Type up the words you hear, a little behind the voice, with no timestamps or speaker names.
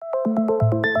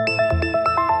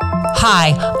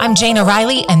Hi, I'm Jane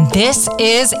O'Reilly, and this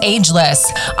is Ageless.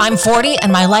 I'm 40,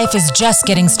 and my life is just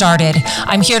getting started.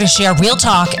 I'm here to share real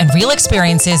talk and real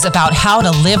experiences about how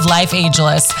to live life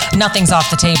ageless. Nothing's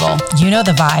off the table. You know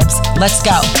the vibes. Let's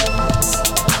go.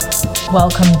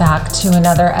 Welcome back to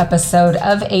another episode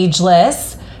of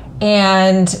Ageless.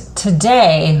 And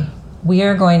today we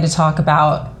are going to talk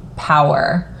about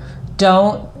power.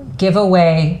 Don't give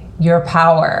away your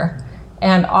power.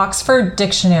 And Oxford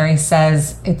Dictionary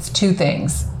says it's two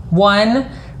things. One,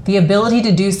 the ability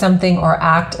to do something or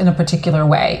act in a particular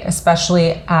way,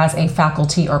 especially as a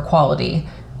faculty or quality.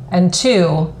 And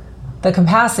two, the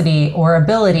capacity or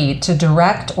ability to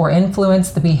direct or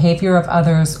influence the behavior of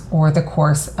others or the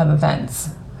course of events.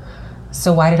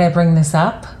 So why did I bring this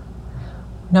up?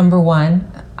 Number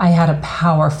one, I had a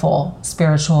powerful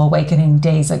spiritual awakening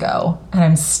days ago, and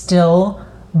I'm still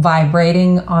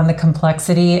vibrating on the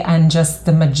complexity and just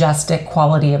the majestic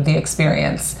quality of the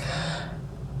experience.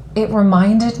 It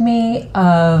reminded me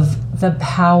of the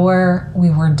power we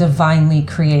were divinely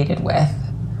created with.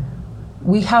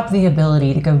 We have the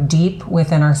ability to go deep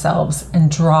within ourselves and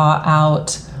draw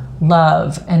out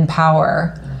love and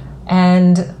power.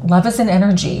 And love is an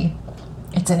energy.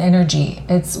 It's an energy.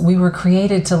 We were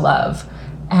created to love.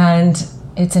 And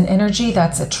it's an energy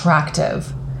that's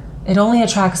attractive. It only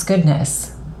attracts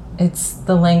goodness. It's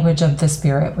the language of the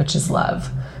spirit, which is love.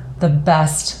 The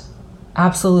best,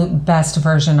 absolute best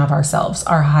version of ourselves,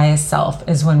 our highest self,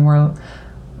 is when we're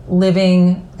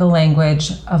living the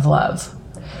language of love.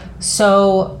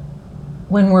 So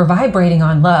when we're vibrating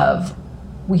on love,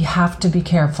 we have to be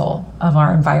careful of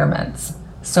our environments.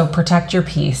 So protect your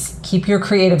peace, keep your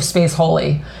creative space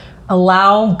holy,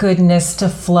 allow goodness to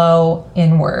flow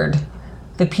inward.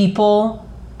 The people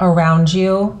around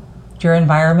you, your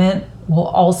environment, will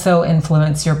also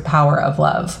influence your power of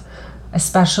love,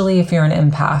 especially if you're an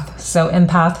empath. So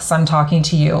empaths, I'm talking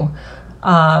to you.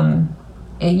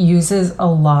 It uses a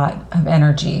lot of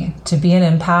energy. To be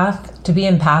an empath, to be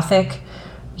empathic,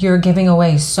 you're giving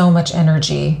away so much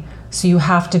energy. So you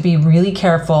have to be really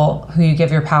careful who you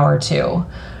give your power to.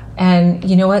 And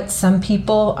you know what? Some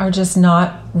people are just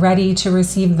not ready to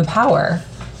receive the power.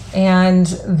 And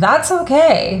that's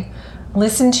okay.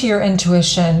 Listen to your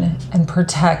intuition and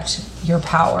protect your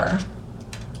power.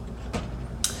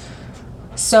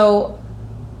 So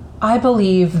I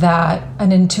believe that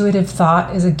an intuitive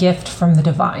thought is a gift from the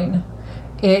divine.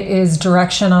 It is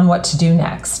direction on what to do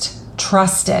next.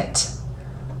 Trust it.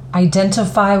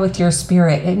 Identify with your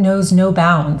spirit. It knows no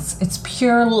bounds. It's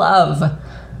pure love.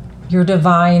 Your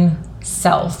divine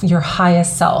self, your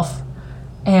highest self.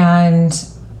 And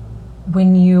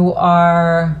when you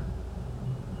are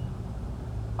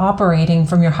operating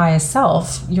from your highest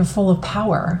self, you're full of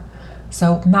power.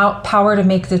 So power to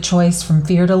make the choice from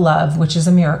fear to love, which is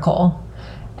a miracle,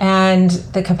 and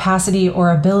the capacity or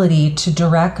ability to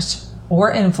direct or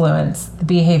influence the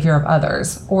behavior of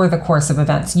others or the course of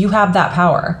events. You have that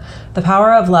power. The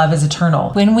power of love is eternal.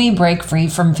 When we break free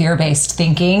from fear-based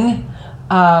thinking,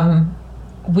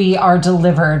 we are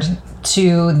delivered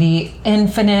to the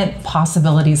infinite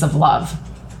possibilities of love.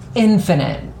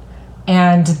 Infinite.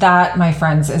 And that, my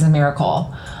friends, is a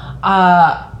miracle.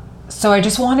 So I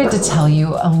just wanted to tell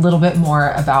you a little bit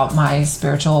more about my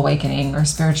spiritual awakening or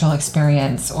spiritual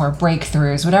experience or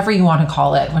breakthroughs, whatever you want to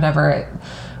call it,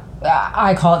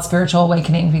 I call it spiritual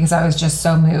awakening because I was just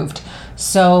so moved.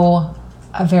 So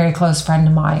a very close friend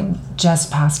of mine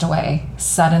just passed away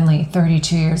suddenly,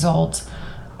 32 years old,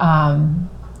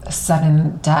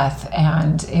 sudden death.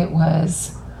 And it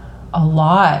was a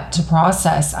lot to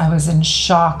process. I was in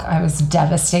shock. I was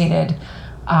devastated.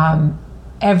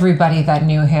 Everybody that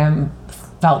knew him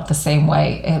felt the same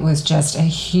way. It was just a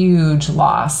huge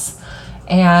loss.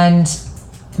 And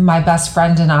my best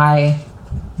friend and I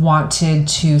wanted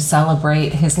to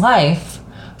celebrate his life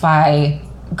by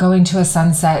going to a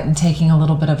sunset and taking a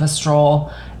little bit of a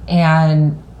stroll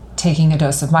and taking a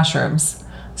dose of mushrooms.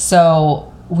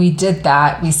 So we did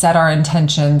that. We set our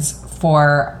intentions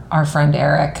for our friend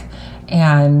Eric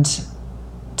and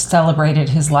celebrated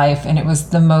his life. And it was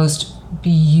the most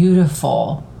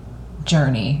beautiful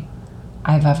journey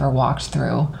I've ever walked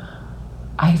through.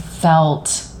 I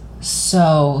felt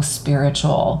so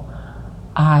spiritual.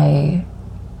 I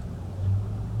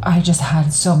just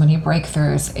had so many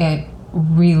breakthroughs. It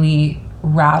really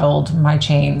rattled my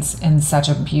chains in such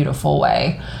a beautiful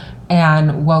way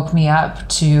and woke me up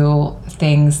to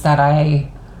things that I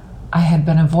had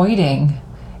been avoiding.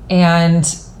 And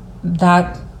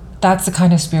that's the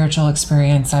kind of spiritual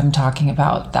experience I'm talking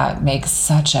about that makes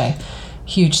such a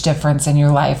huge difference in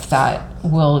your life that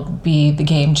will be the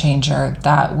game changer,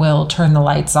 that will turn the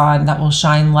lights on, that will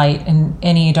shine light in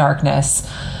any darkness.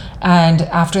 And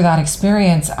after that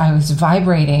experience, I was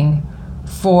vibrating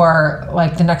for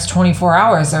like the next 24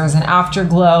 hours. There was an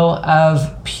afterglow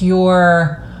of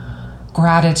pure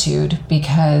gratitude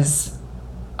because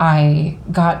I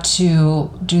got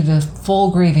to do the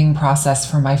full grieving process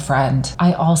for my friend.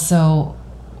 I also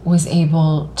was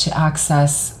able to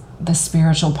access the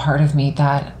spiritual part of me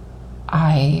that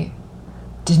I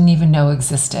didn't even know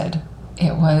existed.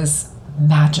 It was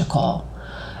magical.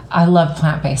 I love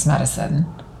plant-based medicine.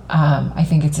 I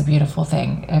think it's a beautiful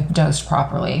thing if dosed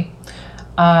properly.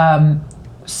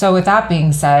 So with that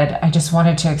being said, I just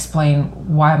wanted to explain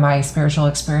why my spiritual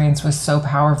experience was so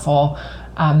powerful.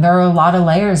 There are a lot of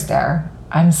layers there.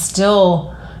 I'm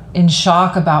still in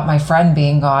shock about my friend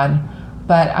being gone,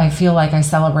 but I feel like I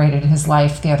celebrated his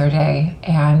life the other day,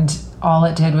 and all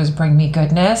it did was bring me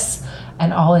goodness,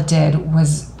 and all it did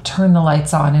was turn the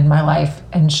lights on in my life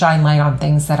and shine light on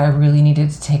things that I really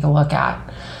needed to take a look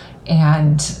at.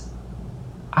 And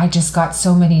I just got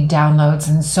so many downloads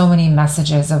and so many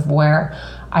messages of where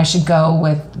I should go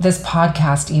with this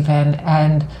podcast even,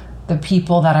 and the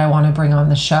people that I want to bring on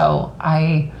the show.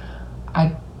 I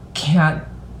can't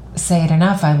say it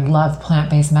enough. I love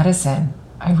plant-based medicine.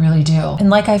 I really do. And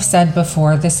like I've said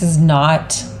before, this is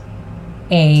not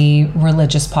a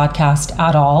religious podcast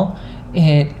at all.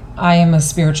 I am a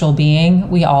spiritual being.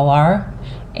 We all are.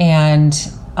 And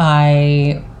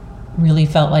I really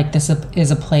felt like this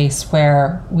is a place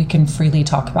where we can freely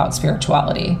talk about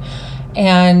spirituality.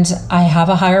 And I have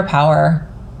a higher power.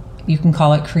 You can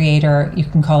call it creator. You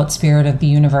can call it spirit of the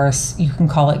universe. You can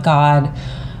call it God.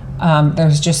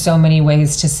 There's just so many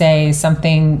ways to say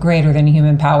something greater than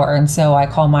human power. And so I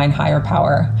call mine higher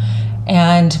power.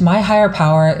 And my higher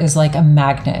power is like a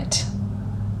magnet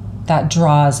that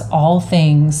draws all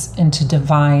things into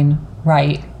divine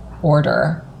right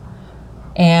order.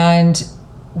 And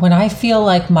when I feel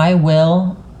like my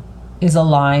will is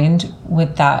aligned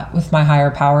with my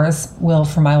higher power's will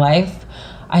for my life,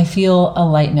 I feel a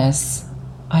lightness.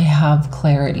 I have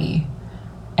clarity,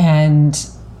 and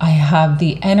I have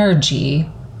the energy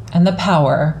and the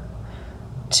power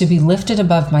to be lifted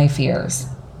above my fears.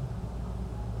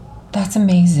 That's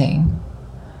amazing.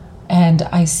 And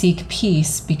I seek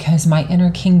peace because my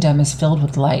inner kingdom is filled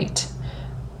with light.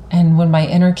 And when my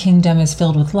inner kingdom is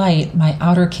filled with light, my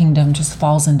outer kingdom just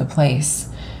falls into place.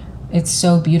 It's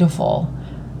so beautiful.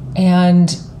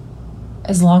 And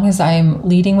as long as I am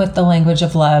leading with the language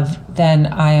of love, then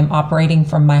I am operating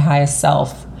from my highest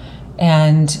self.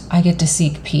 And I get to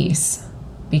seek peace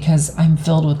because I'm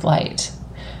filled with light.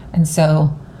 And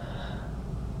so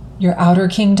your outer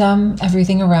kingdom,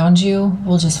 everything around you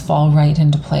will just fall right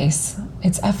into place.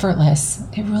 It's effortless.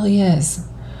 It really is.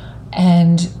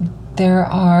 And there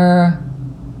are,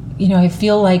 I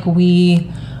feel like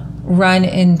we run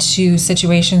into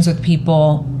situations with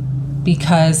people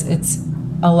because it's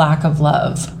a lack of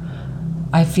love.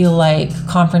 I feel like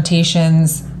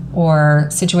confrontations or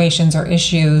situations or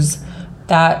issues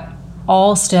that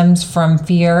all stems from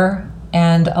fear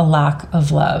and a lack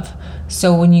of love.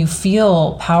 So when you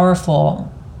feel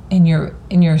powerful in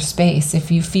your space,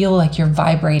 if you feel like you're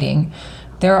vibrating,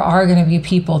 there are going to be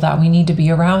people that we need to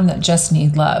be around that just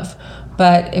need love.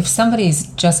 But if somebody's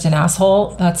just an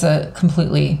asshole, that's a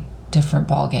completely different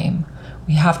ballgame.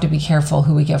 We have to be careful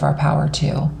who we give our power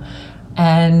to.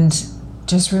 And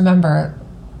just remember,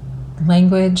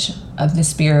 language of the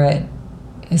spirit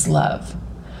is love.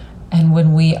 And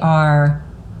when we are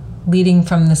leading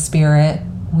from the spirit,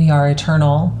 we are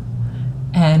eternal.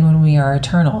 And when we are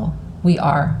eternal, we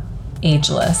are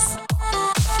ageless.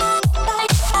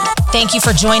 Thank you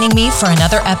for joining me for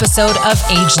another episode of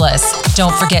Ageless.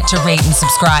 Don't forget to rate and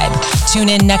subscribe. Tune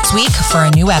in next week for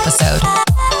a new episode.